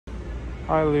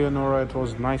Hi Leonora, it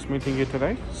was nice meeting you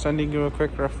today. Sending you a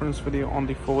quick reference video on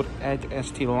the Ford Edge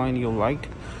ST line you liked.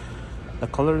 The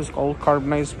color is called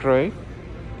carbonized gray.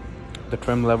 The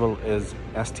trim level is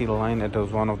ST line. It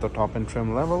is one of the top in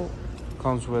trim level.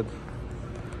 Comes with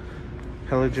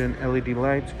halogen LED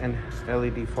lights and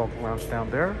LED fog lamps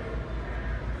down there.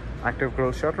 Active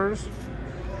grille shutters.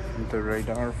 The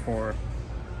radar for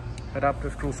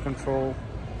adaptive cruise control.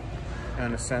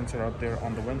 And a sensor out there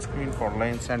on the windscreen for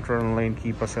lane center and lane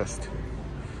keep assist.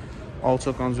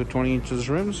 Also comes with 20 inches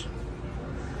rims.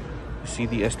 You see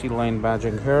the ST line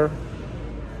badging here.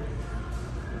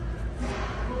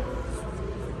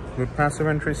 With passive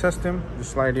entry system, you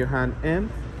slide your hand in,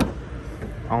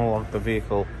 unlock the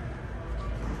vehicle.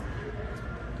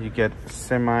 You get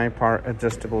semi-power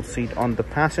adjustable seat on the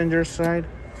passenger side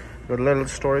with a little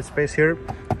storage space here.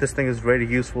 This thing is very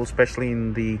useful, especially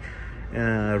in the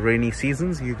rainy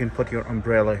seasons. You can put your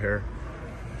umbrella here.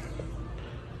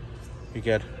 You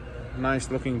get nice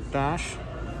looking dash.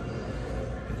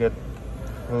 You get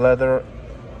leather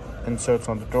inserts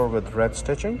on the door with red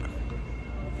stitching.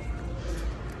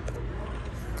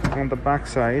 On the back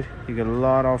side, you get a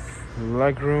lot of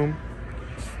leg room.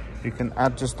 You can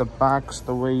adjust the backs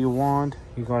the way you want.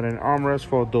 You got an armrest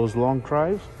for those long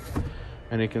drives,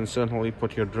 and you can certainly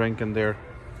put your drink in there.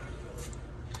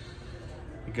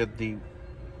 You get the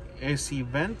AC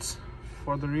vents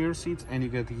for the rear seats, and you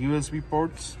get the USB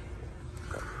ports.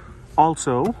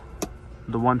 Also,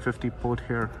 the 150 port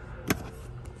here.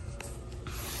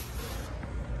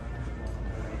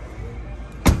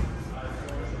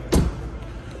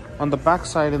 On the back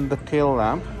side in the tail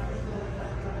lamp,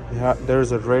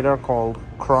 there's a radar called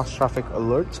cross traffic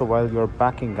alert. So while you're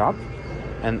backing up,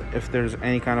 and if there's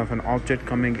any kind of an object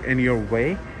coming in your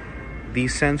way,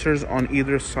 these sensors on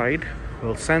either side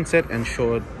will sense it and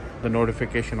show it the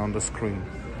notification on the screen.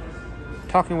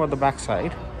 Talking about the back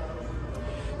side,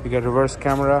 you get reverse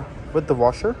camera with the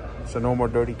washer, so no more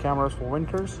dirty cameras for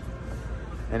winters.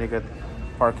 And you get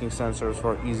parking sensors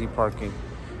for easy parking.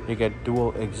 You get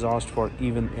dual exhaust for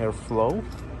even airflow.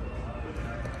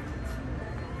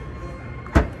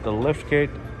 The lift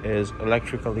gate is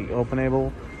electrically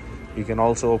openable. You can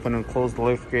also open and close the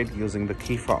lift gate using the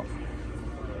key fob.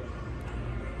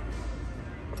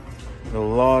 A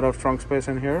lot of trunk space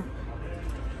in here.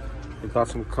 You got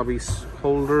some cubby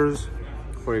holders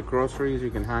for your groceries. You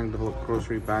can hang the whole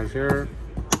grocery bags here,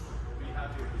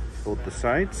 both the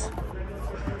sides.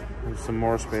 And some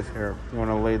more space here. You want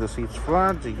to lay the seats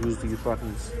flat, you use these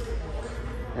buttons.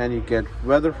 And you get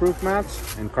weatherproof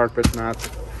mats and carpet mats.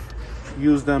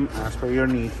 Use them as per your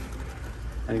need.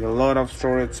 And you get a lot of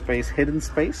storage space, hidden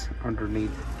space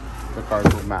underneath the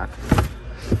cargo mat.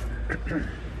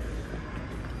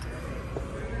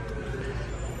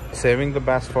 Saving the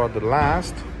best for the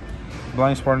last,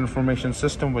 blind spot information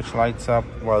system which lights up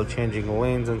while changing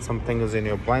lanes and something is in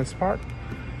your blind spot.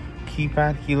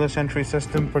 Keypad keyless entry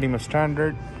system, pretty much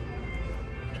standard.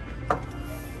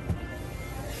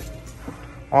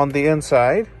 On the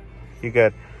inside, you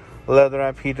get leather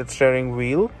wrap heated steering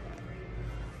wheel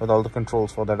with all the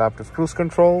controls for the adaptive cruise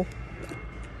control.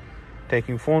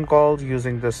 Taking phone calls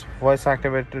using this voice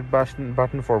activated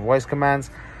button for voice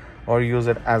commands, or use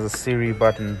it as a Siri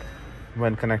button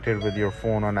when connected with your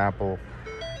phone on Apple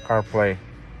CarPlay.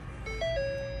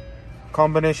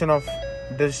 Combination of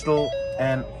digital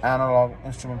and analog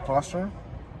instrument cluster.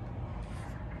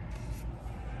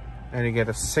 And you get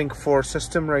a Sync 4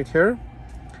 system right here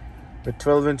with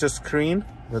 12-inch screen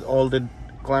with all the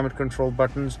climate control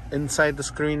buttons inside the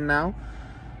screen now.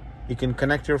 You can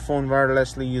connect your phone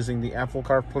wirelessly using the Apple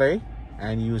CarPlay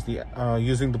and use the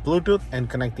using the Bluetooth and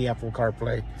connect the Apple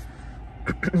CarPlay.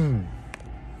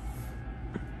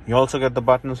 You also get the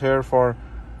buttons here for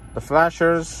the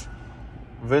flashers,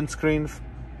 windscreen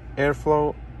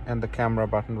airflow, and the camera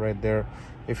button right there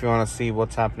if you want to see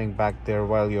what's happening back there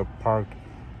while you're parked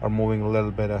or moving a little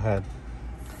bit ahead.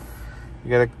 You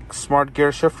get a smart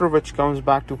gear shifter which comes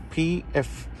back to P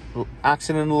if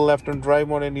accidental left and drive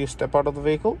mode and you step out of the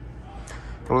vehicle.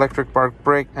 Electric park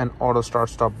brake and auto start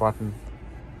stop button.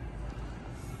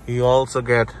 You also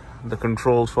get the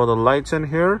controls for the lights in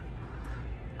here.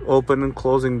 Open and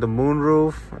closing the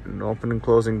moonroof, and open and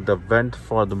closing the vent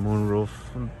for the moonroof.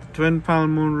 The twin panel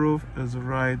moonroof is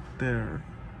right there.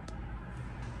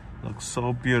 Looks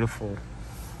so beautiful.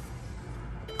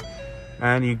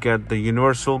 And you get the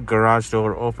universal garage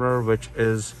door opener, which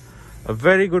is a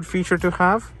very good feature to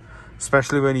have,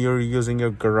 especially when you're using your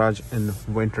garage in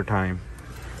winter time.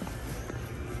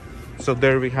 So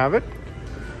there we have it.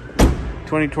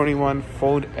 2021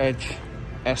 Ford Edge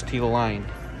ST line.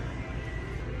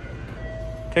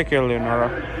 Take care, Leonora.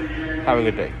 Have a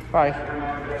good day. Bye.